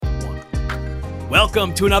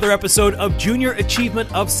Welcome to another episode of Junior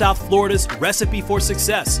Achievement of South Florida's Recipe for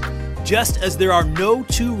Success. Just as there are no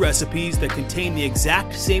two recipes that contain the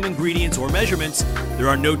exact same ingredients or measurements, there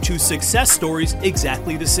are no two success stories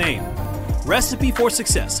exactly the same. Recipe for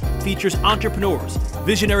Success features entrepreneurs,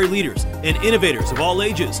 visionary leaders, and innovators of all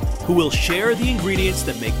ages who will share the ingredients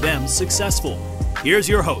that make them successful. Here's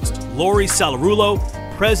your host, Lori Salarulo,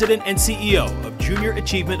 President and CEO of Junior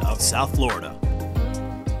Achievement of South Florida.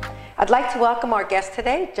 I'd like to welcome our guest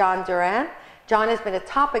today, John Duran. John has been a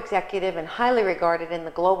top executive and highly regarded in the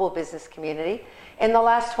global business community. In the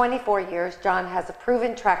last 24 years, John has a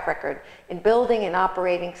proven track record in building and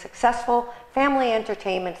operating successful family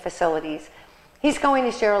entertainment facilities. He's going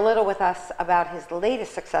to share a little with us about his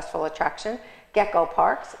latest successful attraction, Gecko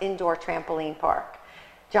Parks Indoor Trampoline Park.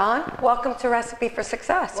 John, welcome to Recipe for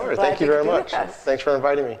Success. Laura, thank you very much. Thanks for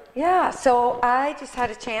inviting me. Yeah, so I just had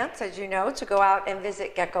a chance, as you know, to go out and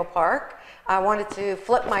visit Gecko Park. I wanted to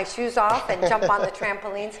flip my shoes off and jump on the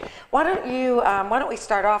trampolines. Why don't we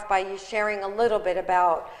start off by you sharing a little bit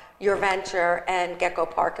about your venture and Gecko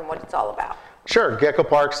Park and what it's all about? Sure. Gecko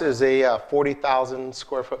Parks is a 40,000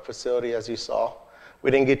 square foot facility, as you saw.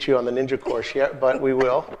 We didn't get you on the ninja course yet, but we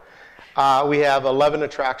will. We have 11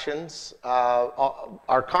 attractions.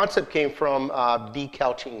 Our concept came from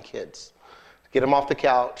de-couching kids. Get them off the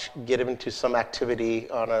couch, get them into some activity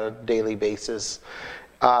on a daily basis.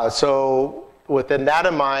 So within that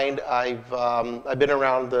in mind, I've been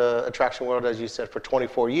around the attraction world, as you said, for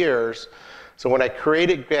 24 years. So when I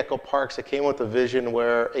created Gecko Parks, it came with a vision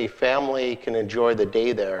where a family can enjoy the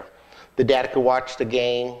day there. The dad could watch the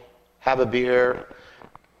game, have a beer,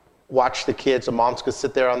 watch the kids. The moms could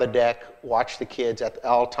sit there on the deck, watch the kids at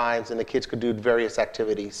all times, and the kids could do various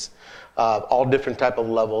activities, all different type of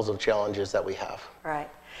levels of challenges that we have. Right.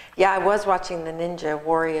 Yeah, I was watching the Ninja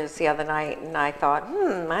Warriors the other night, and I thought,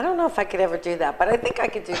 I don't know if I could ever do that, but I think I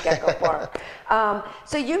could do Gecko Park.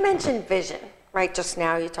 So you mentioned vision, right? Just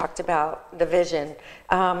now you talked about the vision.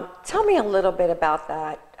 Tell me a little bit about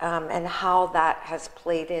that and how that has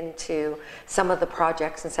played into some of the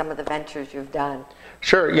projects and some of the ventures you've done.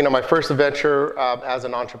 Sure. You know, my first venture as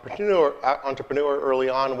an entrepreneur early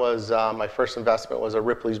on was my first investment was a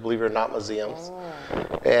Ripley's Believe It or Not museums.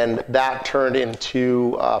 And that turned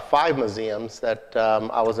into 5 museums that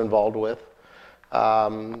I was involved with.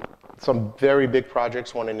 Some very big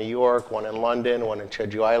projects, one in New York, one in London, one in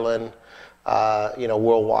Jeju Island,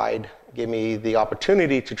 worldwide. Gave me the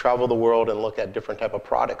opportunity to travel the world and look at different type of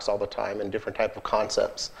products all the time and different type of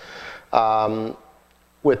concepts.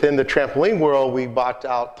 Within the trampoline world, we bought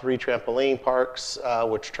out 3 trampoline parks,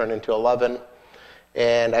 which turned into 11.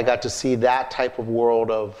 And I got to see that type of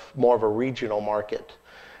world of more of a regional market.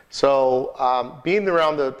 So being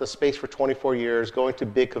around the space for 24 years, going to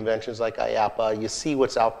big conventions like IAAPA, you see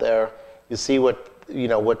what's out there. You see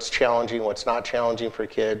what's challenging, what's not challenging for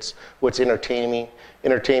kids, what's entertaining.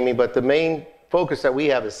 But the main focus that we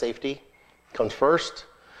have is safety comes first.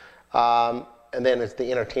 And then it's the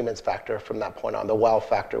entertainment factor from that point on, the wow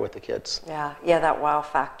factor with the kids. Yeah, that wow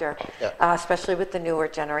factor, especially with the newer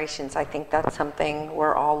generations. I think that's something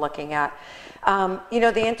we're all looking at.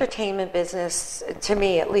 The entertainment business, to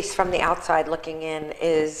me, at least from the outside looking in,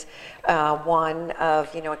 is one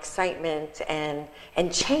of, excitement and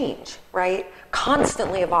change, right?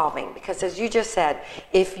 Constantly evolving. Because as you just said,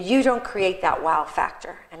 if you don't create that wow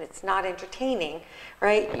factor and it's not entertaining,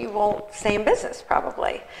 right, you won't stay in business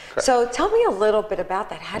probably. Correct. So tell me a little bit about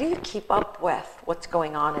that. How do you keep up with what's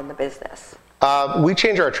going on in the business? We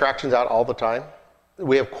change our attractions out all the time.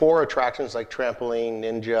 We have core attractions like trampoline,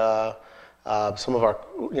 ninja, some of our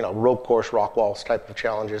rope course, rock walls type of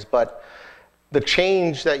challenges. But the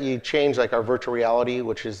change that you change, like our virtual reality,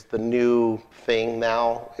 which is the new thing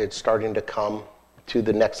now, it's starting to come to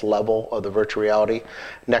the next level of the virtual reality.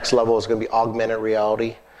 Next level is going to be augmented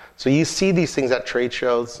reality. So you see these things at trade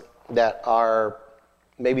shows that are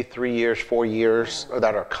maybe 3 years, 4 years, or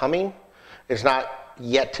that are coming. It's not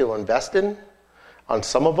yet to invest in on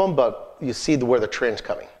some of them, but you see where the trend's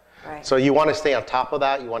coming. Right. So you want to stay on top of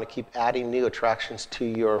that. You want to keep adding new attractions to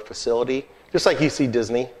your facility, just like you see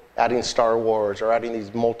Disney adding Star Wars or adding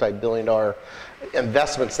these multi-billion-dollar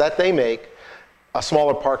investments that they make. A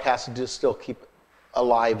smaller park has to still keep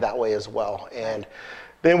alive that way as well. And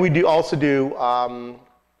then we also do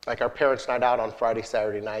like our parents' night out on Friday,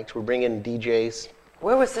 Saturday nights. We bring in DJs.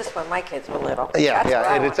 Where was this when my kids were little?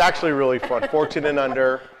 Yeah, and it's actually really fun. 14 and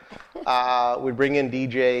under. We bring in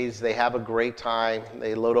DJs. They have a great time.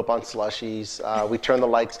 They load up on slushies. We turn the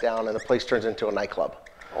lights down, and the place turns into a nightclub.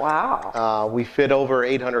 Wow. We fit over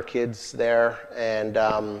 800 kids there, and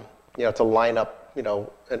it's a lineup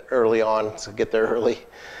early on, so get there early.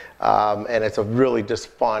 And it's a really just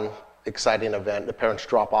fun, exciting event. The parents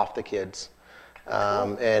drop off the kids,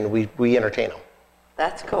 and we entertain them.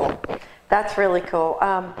 That's cool. That's really cool.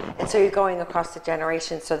 And so you're going across the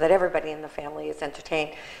generations so that everybody in the family is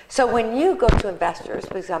entertained. So when you go to investors,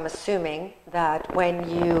 because I'm assuming that when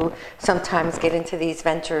you sometimes get into these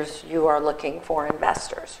ventures, you are looking for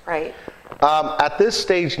investors, right? At this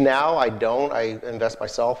stage now, I don't. I invest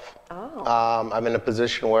myself. Oh. I'm in a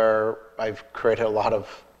position where I've created a lot of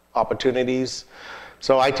opportunities.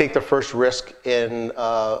 So I take the first risk in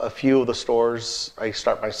a few of the stores. I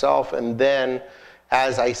start myself, and then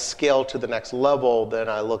as I scale to the next level, then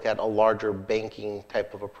I look at a larger banking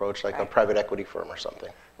type of approach, like a private equity firm or something.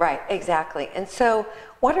 Right, exactly. And so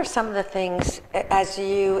what are some of the things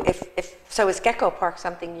so is Gecko Park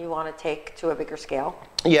something you want to take to a bigger scale?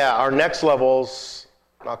 Yeah, our next levels,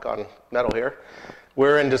 knock on metal here,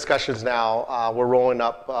 we're in discussions now. We're rolling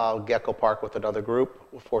up Gecko Park with another group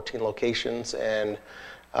with 14 locations, and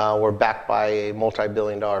we're backed by a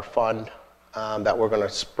multi-billion-dollar fund that we're going to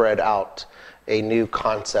spread out a new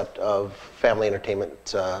concept of family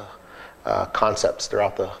entertainment concepts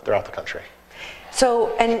throughout the country.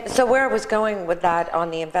 So where I was going with that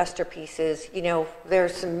on the investor piece is,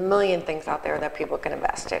 there's a million things out there that people can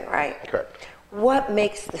invest in, right? Correct. What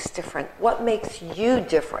makes this different? What makes you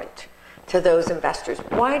different to those investors?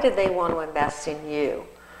 Why do they want to invest in you?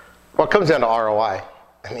 Well, it comes down to ROI.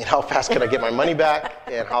 I mean, how fast can I get my money back,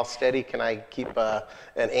 and how steady can I keep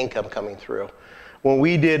an income coming through? When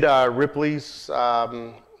we did Ripley's,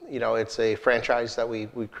 it's a franchise that we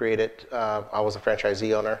created. I was a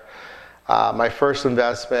franchisee owner. My first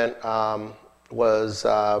investment was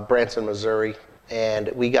Branson, Missouri, and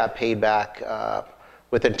we got paid back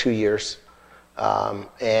within 2 years,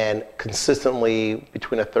 and consistently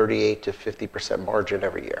between a 38 to 50% margin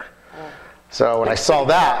every year. So when I saw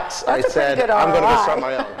that, I said, I'm going to go start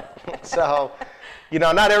my own. So,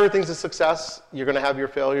 not everything's a success. You're going to have your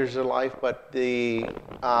failures in life, but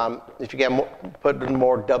if you get put in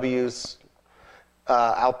more W's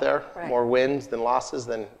out there, more wins than losses,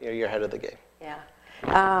 then you're ahead of the game. Yeah.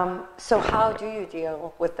 So how do you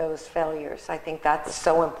deal with those failures? I think that's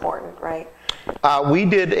so important, right? We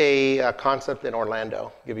did a concept in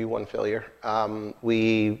Orlando. Give you one failure.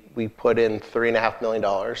 We put in $3.5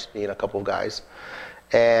 million, me and a couple of guys,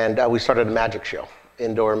 and we started a magic show.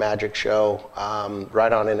 Indoor magic show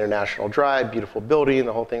right on International Drive, beautiful building,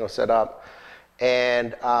 the whole thing was set up.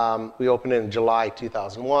 And we opened in July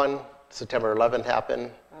 2001, September 11th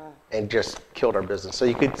happened, and just killed our business. So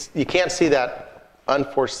you can't see that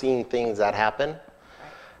unforeseen things that happen.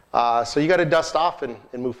 So you got to dust off and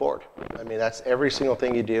move forward. I mean, that's every single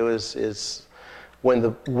thing you do is when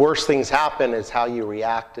the worst things happen is how you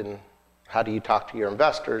react and how do you talk to your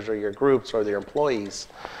investors or your groups or your employees.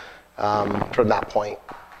 From that point,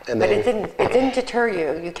 but it didn't deter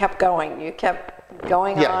you. You kept going. You kept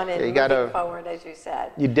going on and moving forward, as you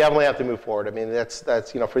said. You definitely have to move forward. I mean, that's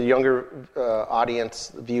for the younger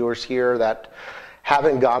audience viewers here that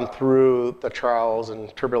haven't gone through the trials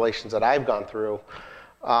and tribulations that I've gone through.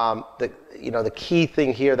 The key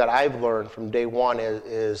thing here that I've learned from day one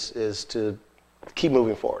is to keep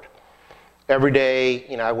moving forward. Every day,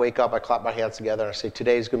 I wake up, I clap my hands together, and I say,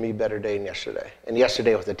 today's going to be a better day than yesterday. And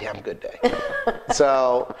yesterday was a damn good day.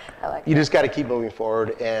 So you just got to keep moving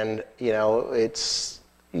forward. And, you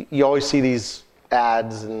always see these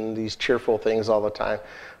ads and these cheerful things all the time.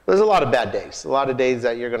 There's a lot of bad days. A lot of days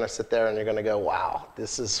that you're going to sit there and you're going to go, wow,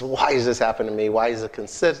 why does this happen to me? Why does it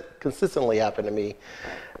consistently happen to me?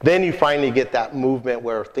 Then you finally get that movement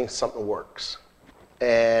where something works.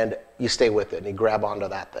 And you stay with it and you grab onto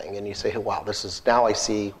that thing and you say, wow, now I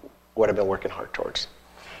see what I've been working hard towards.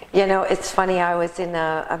 It's funny, I was in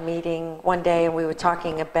a meeting one day and we were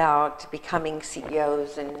talking about becoming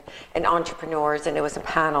CEOs and entrepreneurs, and it was a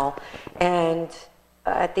panel. And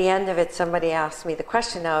at the end of it, somebody asked me the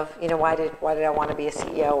question of, why did I want to be a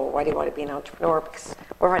CEO, or why do you want to be an entrepreneur? Because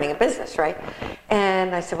we're running a business, right?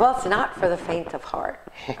 And I said, well, it's not for the faint of heart.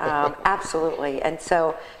 Absolutely. And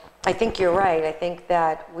so I think you're right. I think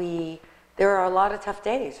that there are a lot of tough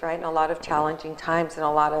days, right? And a lot of challenging times and a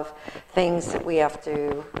lot of things that we have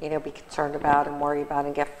to, be concerned about and worry about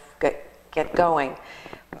and get going.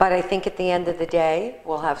 But I think at the end of the day,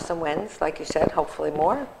 we'll have some wins, like you said, hopefully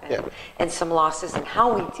more, and some losses. And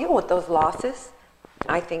how we deal with those losses,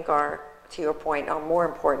 I think are, to your point, are more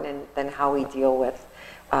important than how we deal with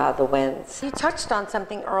the wins. You touched on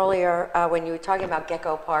something earlier when you were talking about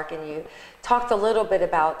Gecko Park, and you talked a little bit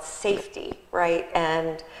about safety, right?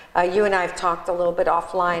 And you and I have talked a little bit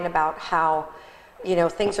offline about how,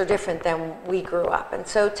 things are different than we grew up. And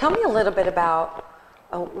so tell me a little bit about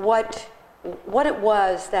what it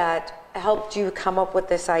was that helped you come up with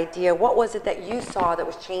this idea. What was it that you saw that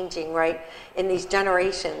was changing, right, in these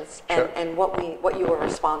generations, and what you were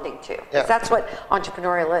responding to? Because that's what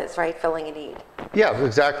entrepreneurial is, right? Filling a need. Yeah,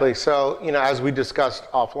 exactly. So, as we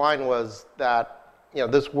discussed offline, was that,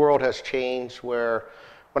 this world has changed where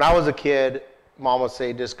when I was a kid, Mom would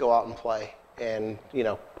say, just go out and play and,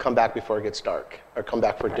 come back before it gets dark or come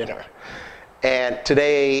back for dinner. And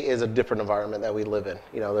today is a different environment that we live in.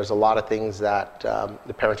 There's a lot of things that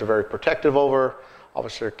the parents are very protective over.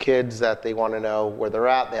 Obviously, kids that they want to know where they're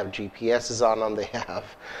at. They have GPSs on them. They have,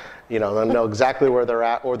 they know exactly where they're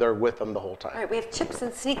at, or they're with them the whole time. Right. We have chips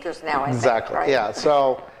and sneakers now, I exactly. think, right? Yeah.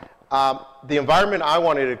 So the environment I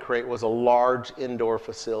wanted to create was a large indoor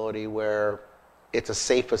facility where it's a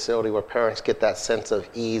safe facility where parents get that sense of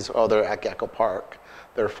ease. Oh, they're at Gecko Park.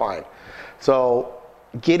 They're fine. So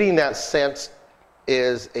getting that sense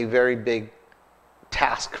is a very big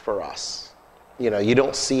task for us. You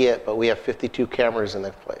don't see it, but we have 52 cameras in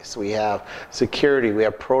the place. We have security, we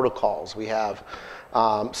have protocols, we have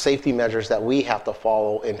safety measures that we have to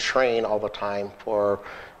follow and train all the time for,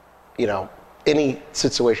 any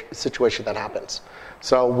situation that happens.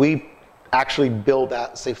 So we actually build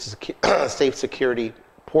that safe security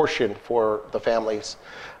portion for the families.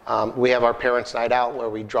 We have our parents' night out where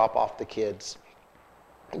we drop off the kids.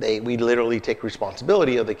 We literally take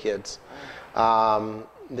responsibility of the kids.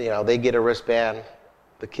 They get a wristband,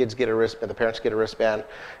 the kids get a wristband, the parents get a wristband,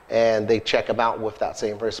 and they check them out with that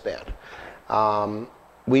same wristband.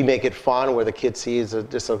 We make it fun where the kids see it's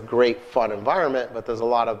just a great fun environment, but there's a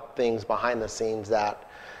lot of things behind the scenes that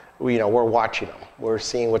we're watching them. We're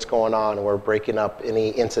seeing what's going on, and we're breaking up any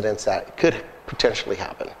incidents that could potentially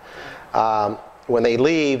happen. When they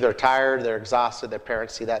leave, they're tired, they're exhausted, their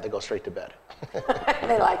parents see that, they go straight to bed.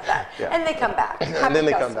 They like that. Yeah. And they come back. Happy and then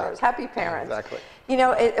they customers, come back. Happy parents. Exactly.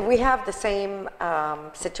 We have the same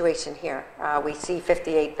situation here. We see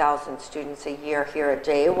 58,000 students a year here at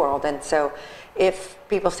JA World. And so if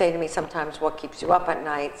people say to me sometimes, what keeps you up at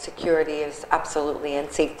night? Security is absolutely,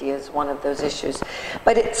 and safety is one of those issues.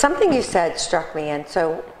 But something you said struck me. And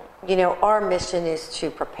so, our mission is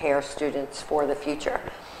to prepare students for the future.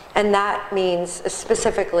 And that means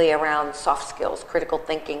specifically around soft skills, critical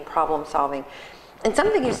thinking, problem solving. And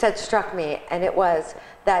something you said struck me, and it was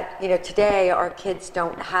that, today our kids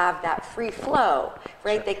don't have that free flow,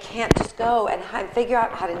 right? Sure. They can't just go and figure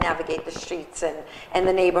out how to navigate the streets and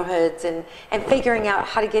the neighborhoods and figuring out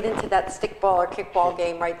how to get into that stickball or kickball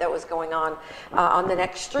game, right, that was going on the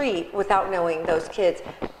next street without knowing those kids.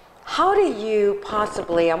 How do you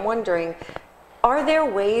possibly, I'm wondering, are there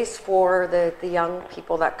ways for the young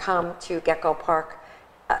people that come to Gecko Park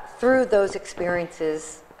through those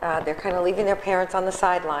experiences? They're kind of leaving their parents on the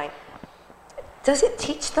sideline. Does it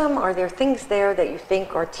teach them? Are there things there that you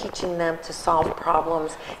think are teaching them to solve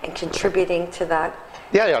problems and contributing to that?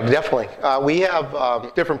 Yeah, definitely. We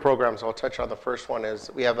have different programs. I'll touch on the first one. Is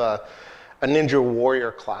we have a Ninja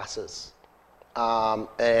Warrior classes,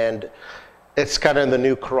 and it's kind of the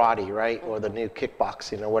new karate, right? Or the new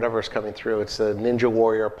kickboxing, or whatever's coming through. It's the Ninja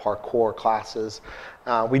Warrior parkour classes.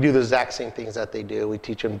 We do the exact same things that they do. We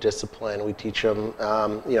teach them discipline. We teach them,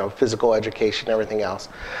 physical education, everything else.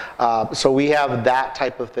 So we have that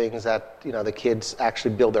type of things that, the kids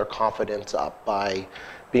actually build their confidence up by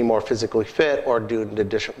being more physically fit or doing the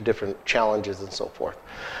different challenges and so forth.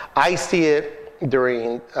 I see it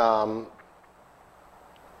during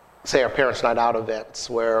say our Parents' Night Out events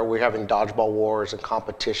where we're having dodgeball wars and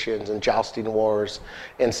competitions and jousting wars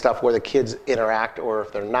and stuff where the kids interact, or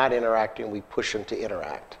if they're not interacting, we push them to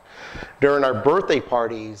interact. During our birthday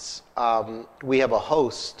parties, we have a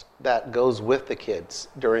host that goes with the kids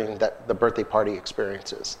during the birthday party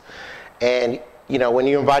experiences. And when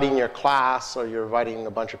you're inviting your class or you're inviting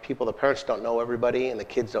a bunch of people, the parents don't know everybody and the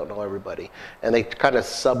kids don't know everybody. And they kind of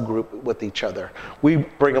subgroup with each other. We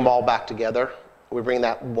bring them all back together. We bring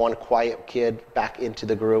that one quiet kid back into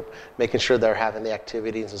the group, making sure they're having the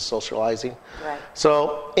activities and socializing. Right.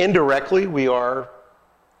 So indirectly, we are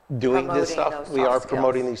doing this stuff. We are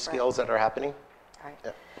promoting these skills that are happening. Right.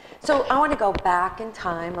 Yeah. So I want to go back in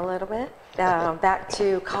time a little bit, back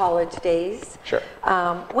to college days. Sure.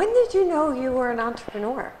 When did you know you were an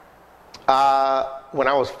entrepreneur? When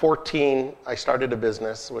I was 14, I started a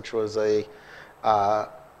business, which was a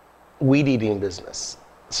weed eating business.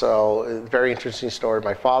 So, a very interesting story.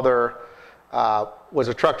 My father was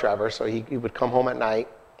a truck driver, so he would come home at night,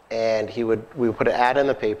 and we would put an ad in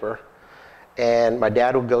the paper, and my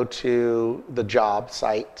dad would go to the job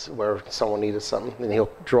site where someone needed something, and he'll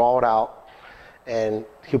draw it out, and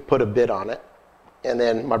he'll put a bid on it, and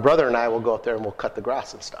then my brother and I will go up there and we'll cut the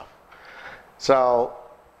grass and stuff. So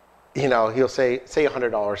he'll say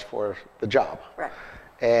 $100 for the job. Right.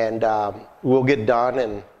 And we'll get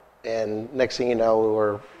done, and next thing you know,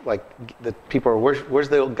 we're like, the people are, where's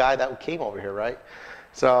the old guy that came over here, right?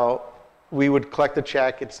 So we would collect the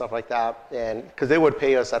check and stuff like that, and because they would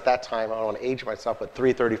pay us at that time, I don't want to age myself, but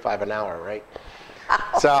 $3.35 an hour, right?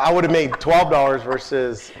 So I would have made $12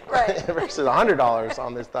 versus versus $100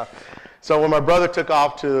 on this stuff. So when my brother took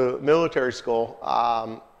off to military school,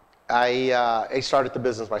 I started the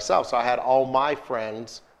business myself. So I had all my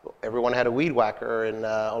friends. Everyone had a weed whacker and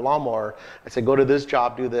a lawnmower. I said, go to this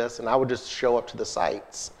job, do this, and I would just show up to the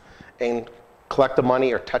sites and collect the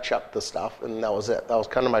money or touch up the stuff, and that was it. That was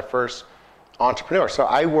kind of my first entrepreneur. So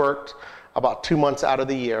I worked about 2 months out of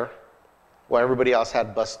the year, while everybody else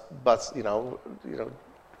had bus,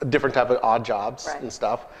 different type of odd jobs and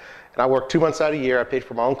stuff. And I worked 2 months out of the year. I paid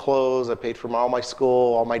for my own clothes. I paid for all my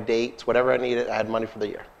school, all my dates, whatever I needed. I had money for the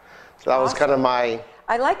year. So that was kind of my.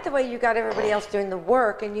 I like the way you got everybody else doing the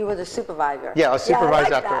work and you were the supervisor. Yeah, I was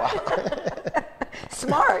supervised after a while.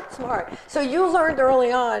 Smart. So you learned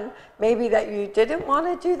early on maybe that you didn't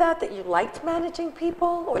want to do that you liked managing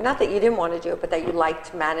people, or not that you didn't want to do it, but that you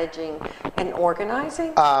liked managing and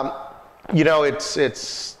organizing?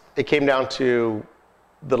 It came down to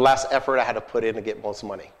the less effort I had to put in to get most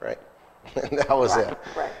money, right? And that was it.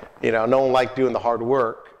 Right. No one liked doing the hard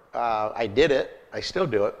work. I did it. I still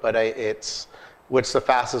do it, but what's the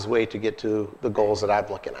fastest way to get to the goals that I'm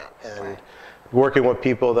looking at? And working with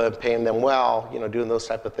people, that paying them well, doing those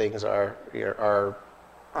type of things are very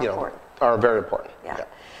important. Yeah.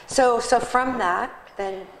 So from that,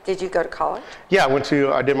 then did you go to college? Yeah,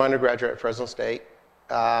 I did my undergraduate at Fresno State.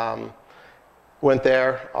 Went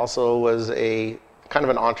there, also was a kind of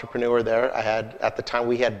an entrepreneur there. At the time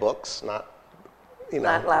we had books, not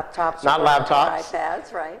laptops. Not laptops.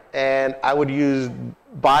 iPads, right. And I would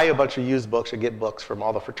buy a bunch of used books or get books from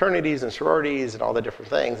all the fraternities and sororities and all the different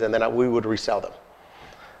things, and then we would resell them.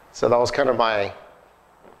 So that was kind of my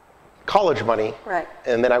college money. Right.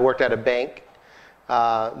 And then I worked at a bank.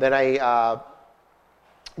 Then I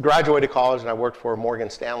graduated college and I worked for Morgan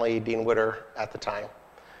Stanley, Dean Witter at the time.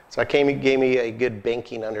 So it gave me a good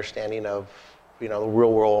banking understanding of, the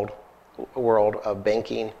real world of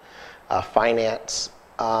banking, finance,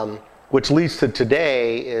 which leads to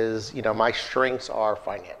today is, my strengths are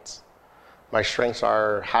finance. My strengths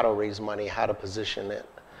are how to raise money, how to position it.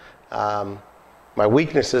 My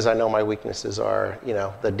weaknesses, I know my weaknesses are,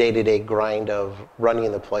 the day-to-day grind of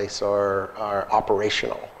running the place are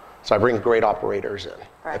operational. So I bring great operators in.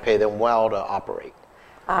 Right. I pay them well to operate.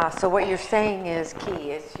 So what you're saying is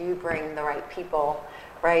key is you bring the right people,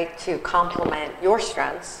 right, to complement your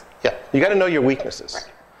strengths. Yeah, you got to know your weaknesses. Right.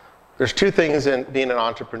 There's two things in being an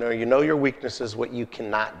entrepreneur. You know your weaknesses, what you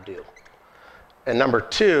cannot do. And number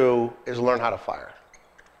two is learn how to fire.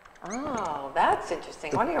 Oh, that's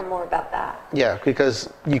interesting. I want to hear more about that. Yeah, because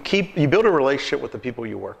you build a relationship with the people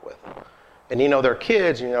you work with. And you know their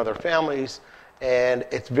kids, you know their families, and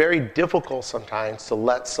it's very difficult sometimes to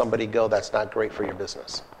let somebody go that's not great for your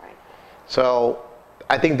business. Right. So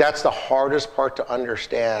I think that's the hardest part to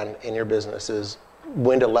understand in your business is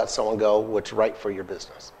when to let someone go what's right for your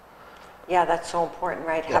business. Yeah, that's so important,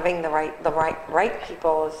 right? Yeah. Having the right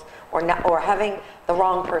people or having the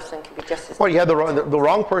wrong person can be just as. Well, yeah, the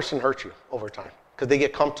wrong person hurts you over time because they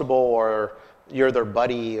get comfortable, or you're their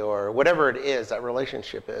buddy, or whatever it is that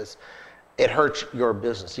relationship is. It hurts your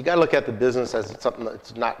business. You got to look at the business as something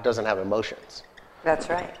that doesn't have emotions. That's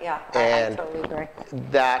right. Yeah, and I totally agree.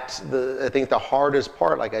 I think the hardest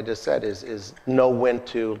part, like I just said, is know when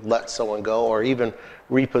to let someone go or even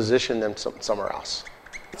reposition them somewhere else.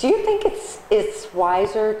 Do you think it's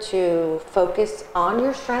wiser to focus on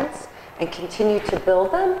your strengths and continue to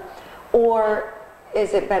build them, or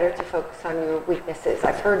is it better to focus on your weaknesses?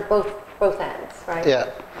 I've heard both ends, right?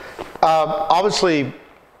 Yeah. Obviously,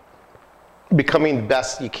 becoming the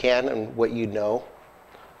best you can in what you know.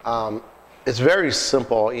 It's very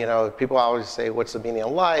simple. People always say, "What's the meaning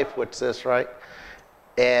of life? What's this?" Right?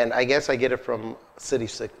 And I guess I get it from City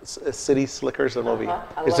Slickers, the movie.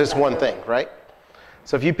 It's just one thing, right?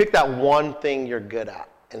 So if you pick that one thing you're good at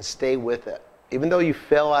and stay with it, even though you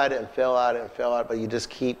fail at it and fail at it and fail at it, but you just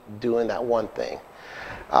keep doing that one thing,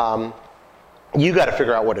 you got to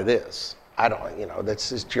figure out what it is. That's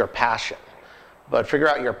just your passion. But figure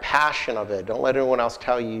out your passion of it. Don't let anyone else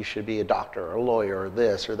tell you should be a doctor or a lawyer or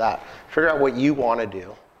this or that. Figure out what you want to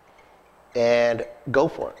do and go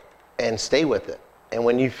for it and stay with it. And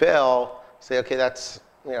when you fail, say, okay, it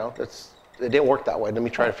didn't work that way. Let me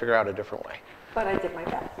try to figure out a different way. But I did my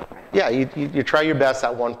best, right? Yeah, you try your best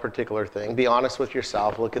at one particular thing. Be honest with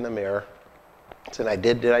yourself. Look in the mirror. Say,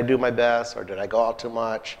 did I do my best, or did I go out too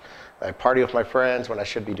much? I party with my friends when I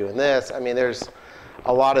should be doing this. I mean, there's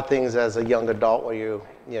a lot of things as a young adult where you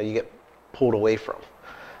get pulled away from.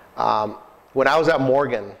 When I was at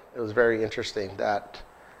Morgan, it was very interesting that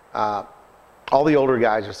all the older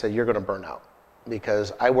guys would say, you're going to burn out,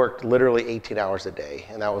 because I worked literally 18 hours a day,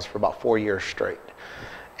 and that was for about 4 years straight.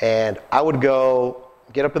 And I would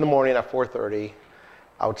get up in the morning at 4:30.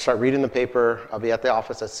 I would start reading the paper. I'll be at the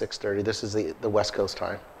office at 6:30. This is the West Coast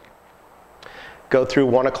time. Go through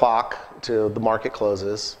 1 o'clock to the market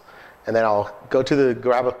closes, and then I'll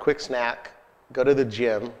grab a quick snack, go to the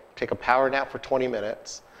gym, take a power nap for 20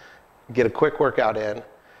 minutes, get a quick workout in,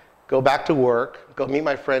 go back to work, go meet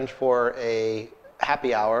my friends for a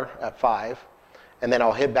happy hour at 5, and then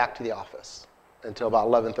I'll head back to the office until about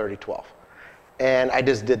 11:30, 12. And I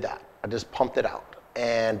just did that. I just pumped it out.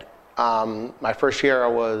 And my first year I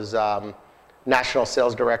was national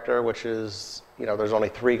sales director, which is, there's only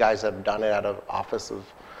 3 guys that have done it out of office of,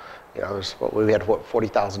 we had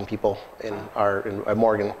 40,000 people at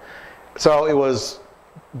Morgan. So it was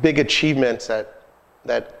big achievements that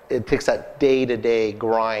it takes that day-to-day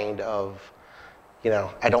grind of,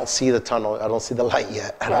 I don't see the tunnel, I don't see the light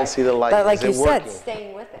yet. I don't see the light. But like you said, working?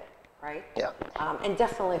 staying with it, right? Yeah. And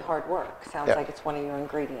definitely hard work. Sounds like it's one of your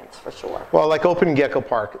ingredients for sure. Well, like opening Gecko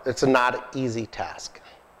Park, it's not an easy task.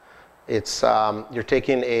 It's you're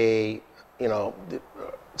taking a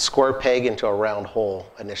square peg into a round hole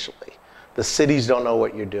initially. The cities don't know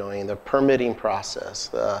what you're doing. The permitting process,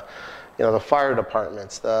 the fire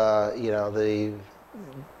departments,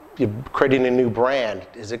 you're creating a new brand.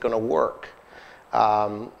 Is it going to work?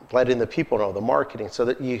 Letting the people know, the marketing, so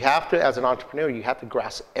that you have to, as an entrepreneur, you have to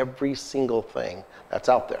grasp every single thing that's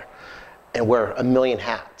out there and wear a million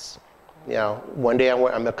hats. One day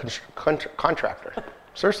I'm a contractor.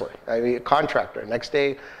 Seriously, I mean, a contractor. Next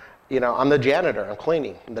day, I'm the janitor, I'm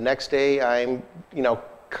cleaning. The next day I'm,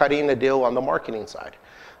 cutting a deal on the marketing side.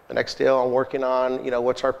 The next day I'm working on,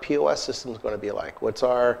 what's our POS system going to be like? What's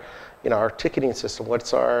our, our ticketing system?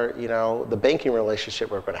 What's our, the banking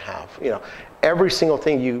relationship we're going to have? Every single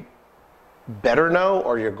thing you better know,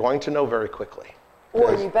 or you're going to know very quickly.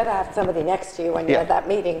 Or you better have somebody next to you when you have that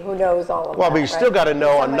meeting who knows all of that. Well, but you still got to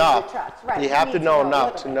know enough. Right. You have to know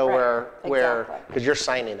enough to know where, because you're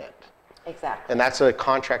signing it. Exactly. And that's a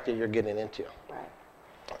contract that you're getting into. Right.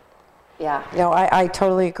 Yeah. No, I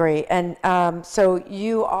totally agree. And so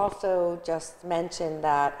you also just mentioned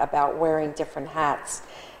that about wearing different hats.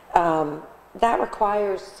 That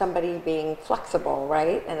requires somebody being flexible,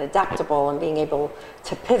 right, and adaptable, and being able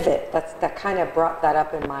to pivot. That kind of brought that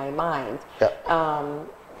up in my mind. Yeah.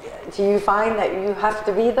 Do you find that you have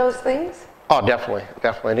to be those things? Oh, definitely.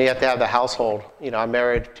 And you have to have the household. I'm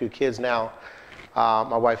married, 2 kids now.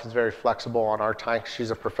 My wife is very flexible on our time.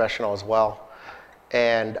 She's a professional as well.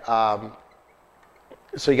 And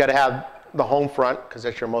so you got to have the home front, because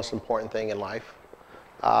that's your most important thing in life.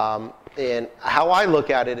 And how I look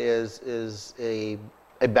at it is a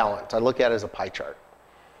balance. I look at it as a pie chart.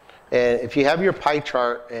 And if you have your pie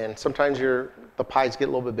chart, and sometimes the pies get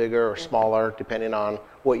a little bit bigger or smaller depending on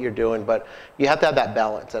what you're doing, but you have to have that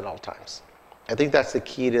balance at all times. I think that's the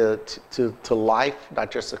key to life,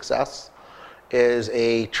 not just success, is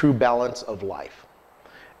a true balance of life.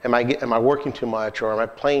 Am I working too much, or am I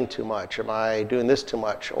playing too much? Am I doing this too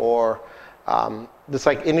much? Or it's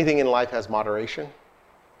like anything in life has moderation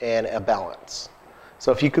and a balance.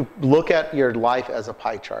 So if you could look at your life as a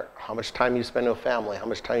pie chart, how much time you spend with family, how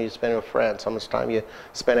much time you spend with friends, how much time you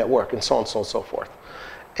spend at work, and so on and so forth.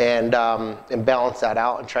 And balance that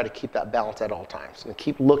out, and try to keep that balance at all times, and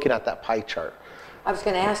keep looking at that pie chart. I was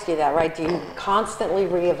going to ask you that, right? Do you constantly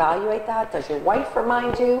reevaluate that? Does your wife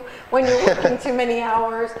remind you when you're working too many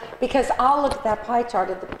hours? Because I'll look at that pie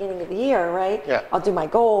chart at the beginning of the year, right? Yeah. I'll do my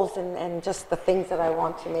goals and just the things that I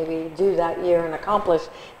want to maybe do that year and accomplish.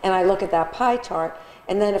 And I look at that pie chart,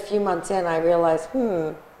 and then a few months in, I realize,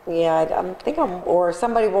 or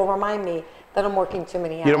somebody will remind me that I'm working too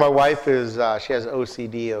many hours. My wife is, she has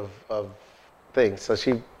OCD of things. So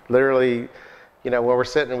she literally, when we're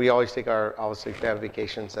sitting, we always take our, obviously, family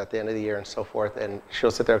vacations at the end of the year and so forth, and she'll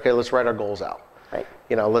sit there, okay, let's write our goals out. Right.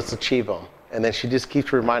 Let's achieve them. And then she just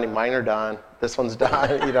keeps reminding, mine are done, this one's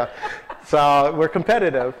done, So we're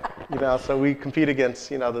competitive, so we compete against,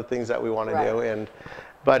 the things that we want to do.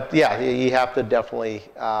 But yeah, you have to definitely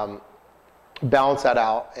balance that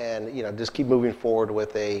out, and, just keep moving forward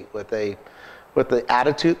with the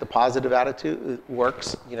attitude, the positive attitude. It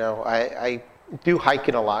works. I do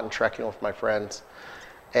hiking a lot and trekking with my friends,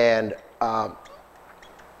 and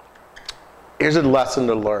here's a lesson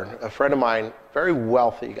to learn. A friend of mine, very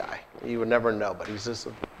wealthy guy, you would never know, but he's just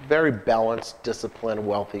a very balanced, disciplined,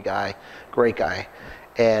 wealthy guy, great guy.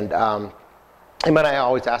 And Emma and I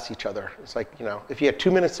always ask each other, it's like, if you had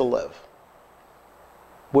 2 minutes to live,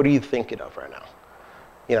 what are you thinking of right now?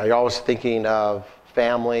 You're always thinking of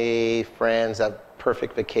family, friends, that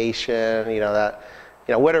perfect vacation,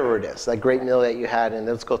 whatever it is, that great meal that you had, and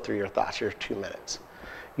let's go through your thoughts, your 2 minutes.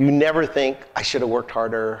 You never think, I should have worked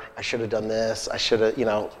harder, I should have done this, I should have,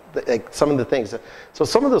 like some of the things. So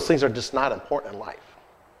some of those things are just not important in life.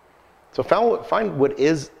 So find what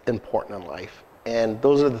is important in life, and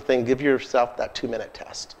those are the things, give yourself that 2-minute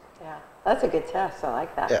test. Yeah, that's a good test, I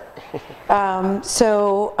like that. Yeah.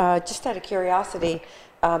 Just out of curiosity,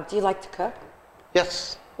 do you like to cook?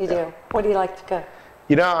 Yes. You do? What do you like to cook?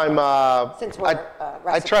 I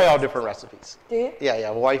try all different recipes. Do you?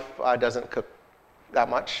 Yeah. My wife doesn't cook that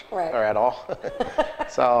much or at all.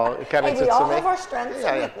 So it kind of we all have our strengths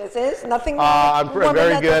and weaknesses. Nothing. I'm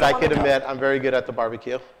very good. I can admit I'm very good at the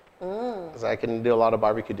barbecue. Because I can do a lot of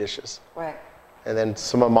barbecue dishes. Right. And then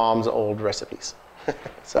some of Mom's old recipes.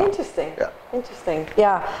 Interesting. Yeah. Interesting.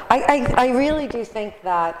 Yeah. I really do think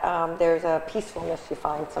that there's a peacefulness you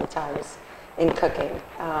find sometimes in cooking.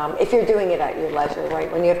 If you're doing it at your leisure,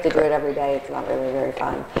 right? When you have to do it every day, it's not really very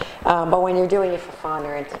fun. But when you're doing it for fun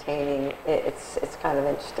or entertaining, it's kind of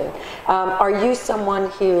interesting. Are you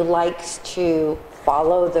someone who likes to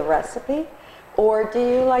follow the recipe? Or do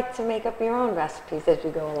you like to make up your own recipes as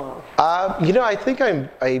you go along? I think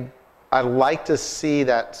I like to see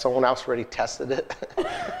that someone else already tested it.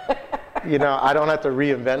 I don't have to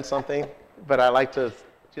reinvent something, but I like to,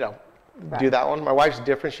 do that one. My wife's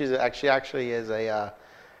different. She actually is a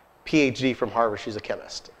PhD from Harvard. She's a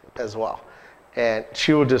chemist as well. And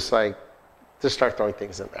she will just start throwing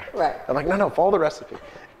things in there. Right. I'm like, no, follow the recipe.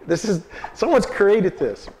 Someone's created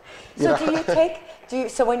this. So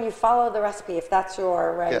so when you follow the recipe, if that's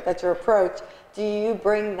that's your approach, do you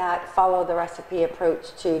bring that follow the recipe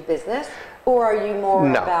approach to business? Or are you more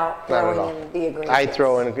about throwing in the ingredients? I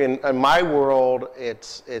throw in my world,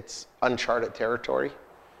 it's uncharted territory.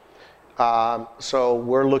 So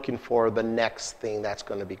we're looking for the next thing that's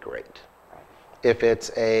going to be great. Right. If it's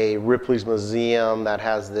a Ripley's Museum that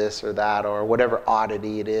has this or that, or whatever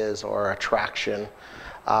oddity it is, or attraction,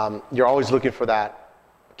 you're always looking for that.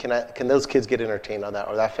 Can those kids get entertained on that,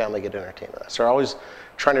 or that family get entertained on that? So you're always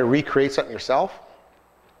trying to recreate something yourself,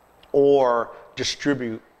 or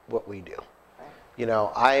distribute what we do.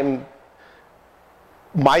 Right.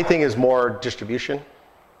 My thing is more distribution.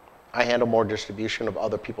 I handle more distribution of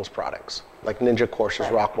other people's products, like Ninja courses,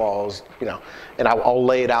 right. Rock walls, and I'll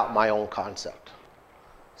lay it out my own concept.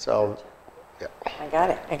 So, yeah. I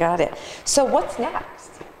got it. So what's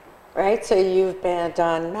next? Right, so you've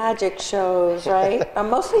done magic shows, right?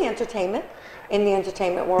 Mostly entertainment, in the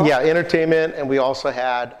entertainment world. Yeah, entertainment, and we also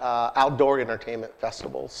had outdoor entertainment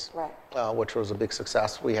festivals, right. Which was a big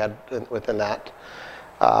success we had within that.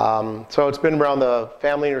 So it's been around the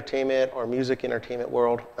family entertainment or music entertainment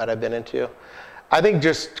world that I've been into. I think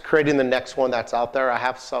just creating the next one that's out there. I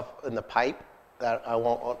have stuff in the pipe that I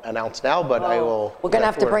won't announce now, but I will. We're going to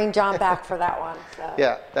have to bring John back for that one. So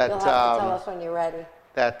yeah, you'll have to tell us when you're ready.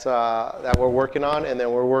 That we're working on, and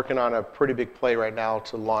then we're working on a pretty big play right now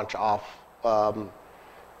to launch off a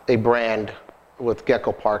brand with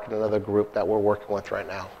Gecko Park and another group that we're working with right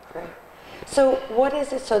now. Great. So what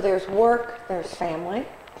is it? So there's work, there's family,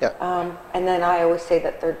 yeah. And then I always say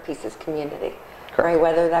that third piece is community. Correct. Right?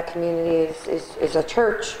 Whether that community is a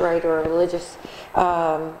church, right, or a religious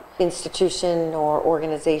institution or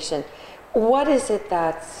organization. What is it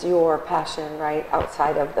that's your passion, right,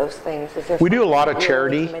 outside of those things? We do a lot of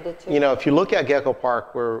charity. If you look at Gecko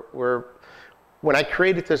Park, when I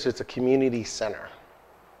created this, it's a community center.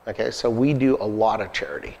 Okay, so we do a lot of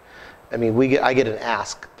charity. I mean, I get an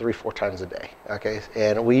ask 3-4 times a day. Okay,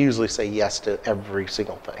 and we usually say yes to every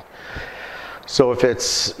single thing. So if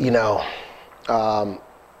it's we're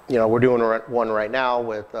doing one right now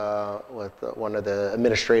with one of the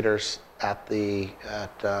administrators at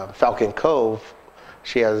Falcon Cove.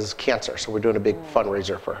 She has cancer, so we're doing a big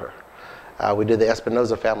fundraiser for her. We did the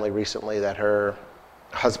Espinoza family recently that her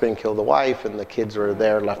husband killed the wife and the kids were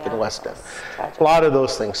there left in Weston. A lot of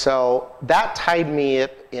those things. So that tied me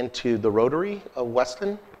into the Rotary of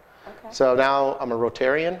Weston. Okay. So now I'm a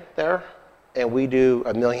Rotarian there. And we do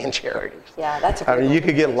 1 million charities. Yeah, that's a great you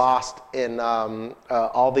could get lost in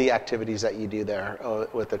all the activities that you do there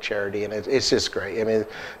with the charity, and it's just great. I mean,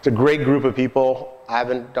 it's a great group of people. I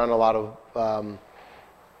haven't done a lot of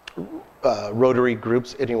Rotary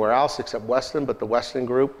groups anywhere else except Weston, but the Weston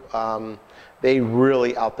group, they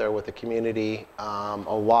really out there with the community, a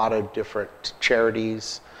lot of different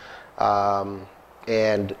charities.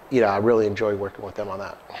 And, I really enjoy working with them on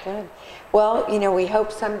that. Good. Well, we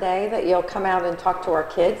hope someday that you'll come out and talk to our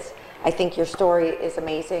kids. I think your story is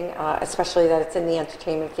amazing, especially that it's in the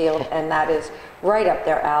entertainment field, and that is right up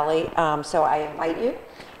their alley. So I invite you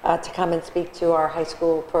to come and speak to our high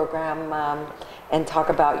school program and talk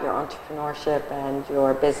about your entrepreneurship and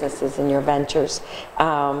your businesses and your ventures.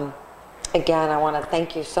 Again, I want to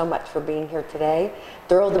thank you so much for being here today.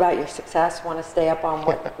 Thrilled about your success. Want to stay up on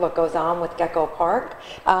what goes on with Gecko Park.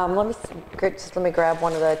 Let me grab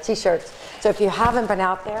one of the T-shirts. So if you haven't been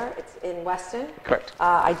out there, it's in Weston. Correct.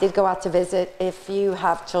 I did go out to visit. If you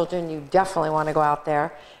have children, you definitely want to go out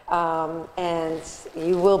there. And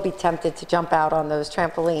you will be tempted to jump out on those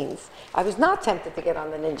trampolines. I was not tempted to get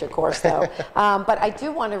on the ninja course though, but I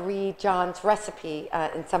do want to read John's recipe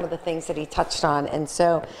and some of the things that he touched on. And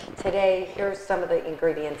so today, here's some of the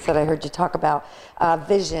ingredients that I heard you talk about.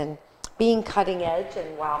 Vision, being cutting edge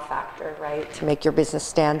and wow factor, right, to make your business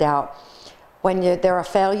stand out. When there are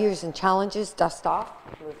failures and challenges, dust off,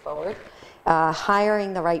 move forward.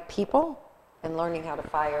 Hiring the right people, and learning how to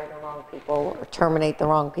fire the wrong people or terminate the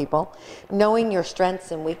wrong people. Knowing your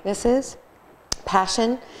strengths and weaknesses.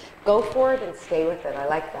 Passion, go for it and stay with it. I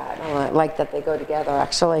like that. I like that they go together,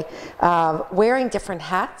 actually. Wearing different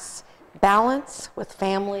hats. Balance with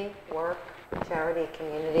family, work, charity,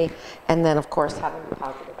 community. And then, of course, having a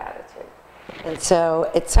positive attitude. And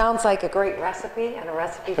so it sounds like a great recipe and a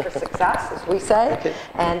recipe for success, as we say.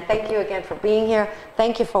 And thank you again for being here.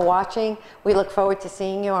 Thank you for watching. We look forward to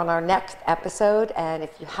seeing you on our next episode. And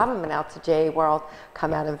if you haven't been out to JA World,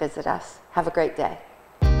 come out and visit us. Have a great day.